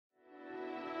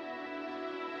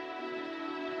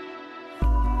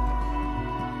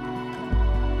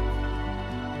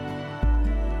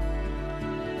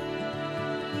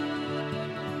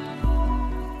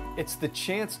It's the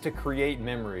chance to create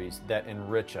memories that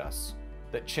enrich us,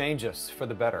 that change us for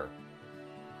the better.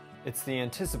 It's the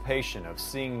anticipation of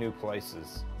seeing new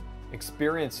places,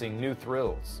 experiencing new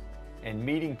thrills, and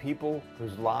meeting people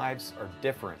whose lives are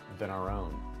different than our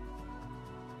own.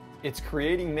 It's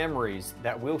creating memories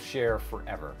that we'll share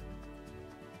forever.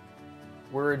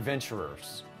 We're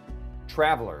adventurers,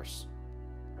 travelers.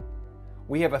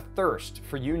 We have a thirst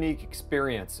for unique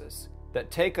experiences that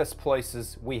take us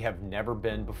places we have never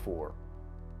been before.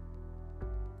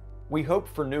 We hope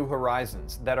for new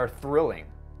horizons that are thrilling,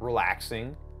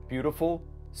 relaxing, beautiful,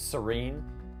 serene,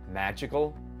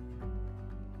 magical.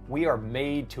 We are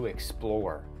made to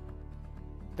explore.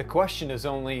 The question is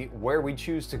only where we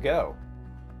choose to go.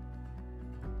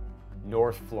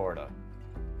 North Florida.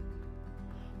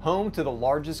 Home to the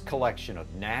largest collection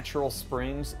of natural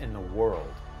springs in the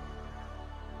world.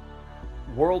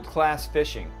 World-class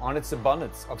fishing on its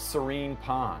abundance of serene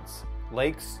ponds,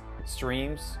 lakes,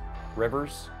 streams,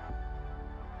 rivers,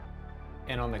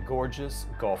 and on the gorgeous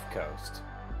Gulf Coast.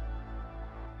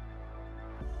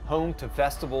 Home to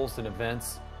festivals and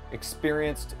events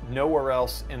experienced nowhere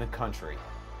else in the country.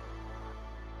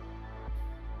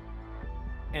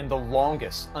 And the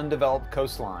longest undeveloped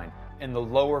coastline in the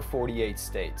lower 48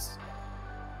 states.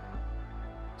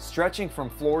 Stretching from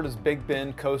Florida's Big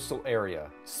Bend coastal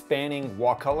area, spanning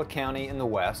Wakulla County in the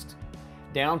west,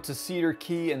 down to Cedar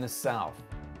Key in the south,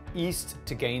 east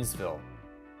to Gainesville,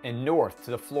 and north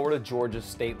to the Florida-Georgia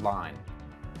state line.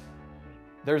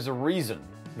 There's a reason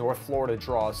North Florida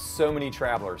draws so many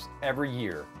travelers every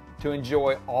year to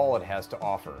enjoy all it has to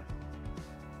offer.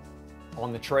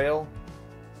 On the trail,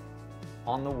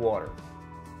 on the water,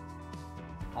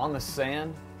 on the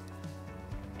sand,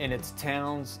 in its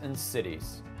towns and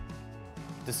cities.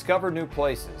 Discover new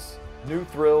places, new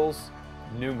thrills,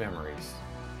 new memories.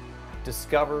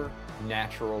 Discover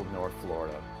natural North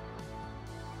Florida.